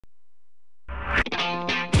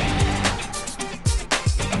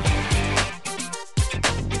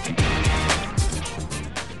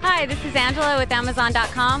Hi, this is Angela with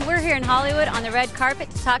Amazon.com. We're here in Hollywood on the red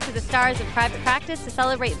carpet to talk to the stars of Private Practice to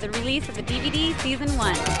celebrate the release of the DVD Season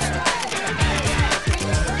 1.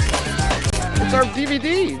 It's our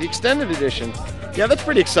DVD, the extended edition. Yeah, that's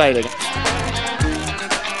pretty exciting.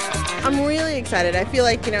 I'm really excited. I feel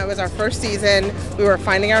like, it was our first season. We were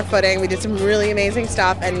finding our footing. We did some really amazing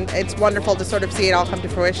stuff, and it's wonderful to sort of see it all come to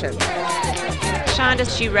fruition. Shonda,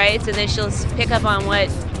 she writes, and then she'll pick up on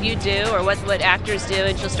what you do or what actors do,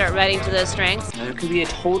 and she'll start writing to those strengths. There could be a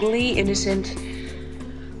totally innocent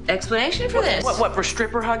Explanation for this. What, for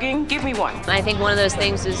stripper hugging? Give me one. I think one of those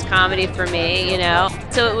things is comedy for me,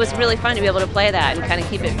 So it was really fun to be able to play that and kind of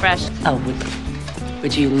keep it fresh. Oh,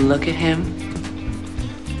 would you look at him?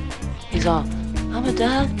 He's all, I'm a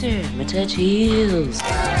doctor, my touch heals.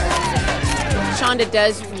 Shonda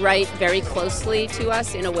does write very closely to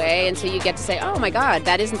us in a way, and so you get to say, oh my God,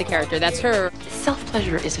 that isn't the character, that's her.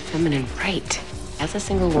 Self-pleasure is a feminine right. As a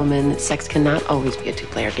single woman, sex cannot always be a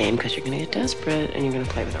two-player game because you're going to get desperate and you're going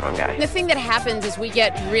to play with the wrong guy. The thing that happens is we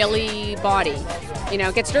get really bawdy.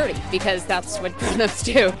 It gets dirty because that's what grown-ups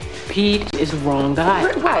do. Pete is the wrong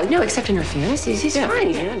guy. Well, no, except in her fantasies. He's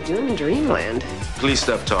fine. You're not doing dreamland. Please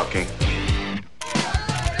stop talking.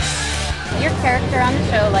 Your character on the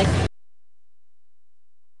show likes to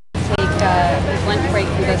take his lunch break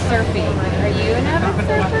and go surfing. Are you an avid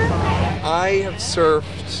surfer? I have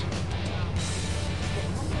surfed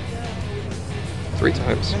 3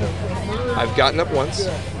 times. I've gotten up once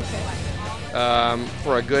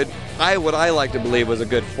for a good, what I like to believe was a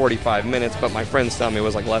good 45 minutes, but my friends tell me it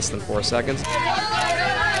was like less than 4 seconds.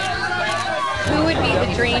 Who would be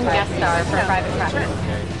the dream guest star for Private Practice?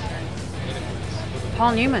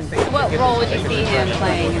 Paul Newman. What role would you see him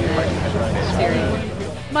playing in the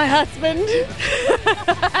series? My husband.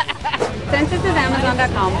 Since this is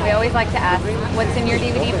Amazon.com, we always like to ask, what's in your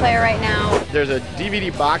DVD player right now? There's a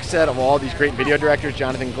DVD box set of all these great video directors,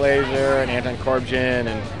 Jonathan Glazer and Anton Corbijn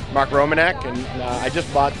and Mark Romanek, and I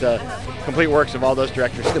just bought the complete works of all those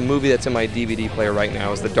directors. The movie that's in my DVD player right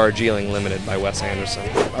now is The Darjeeling Limited by Wes Anderson.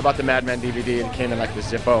 I bought the Mad Men DVD and it came in like the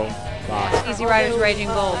Zippo box. Easy Riders, Raging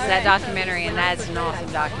Bulls, that documentary, and that's an awesome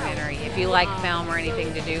documentary. If you like film or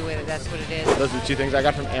anything to do with it, that's what it is. Those are the 2 things I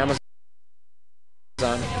got from Amazon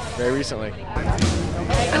very recently.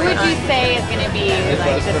 Who would you say is going to be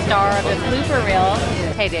like the star of the blooper reel?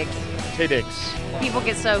 Taye Diggs. Taye Diggs. People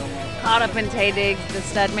get so caught up in Taye Diggs, the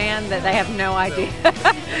stud man, that they have no idea.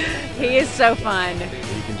 He is so fun.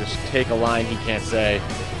 You can just take a line he can't say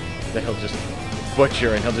that he'll just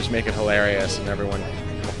butcher and he'll just make it hilarious and everyone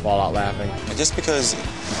will fall out laughing. Just because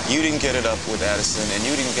you didn't get it up with Addison and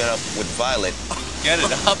you didn't get up with Violet. Get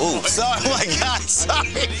it up. Ooh, sorry. Oh my God, sorry.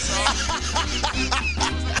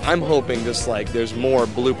 I'm hoping just like there's more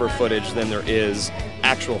blooper footage than there is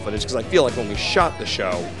actual footage, because I feel like when we shot the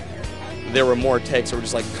show, there were more takes that were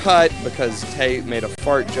just like cut because Taye made a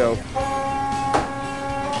fart joke.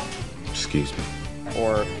 Excuse me.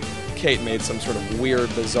 Or Kate made some sort of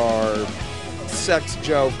weird, bizarre sex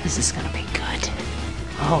joke. This is going to be good.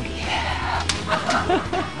 Oh, yeah.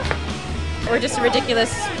 We're just a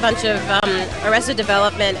ridiculous bunch of Arrested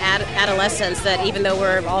Development adolescents that even though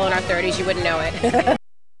we're all in our 30s, you wouldn't know it.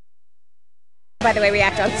 By the way we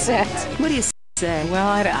act on set. What do you say? Well,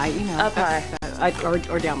 Up high.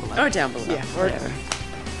 or down below. Or down below. Yeah, whatever.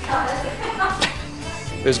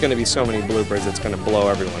 There's going to be so many bloopers, it's going to blow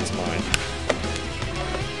everyone's mind.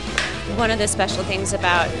 One of the special things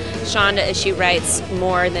about Shonda is she writes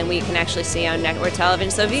more than we can actually see on network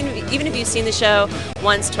television. So even if you've seen the show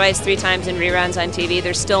once, twice, 3 times in reruns on TV,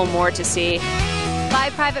 there's still more to see. Buy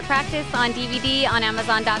Private Practice on DVD on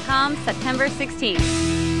Amazon.com September 16th.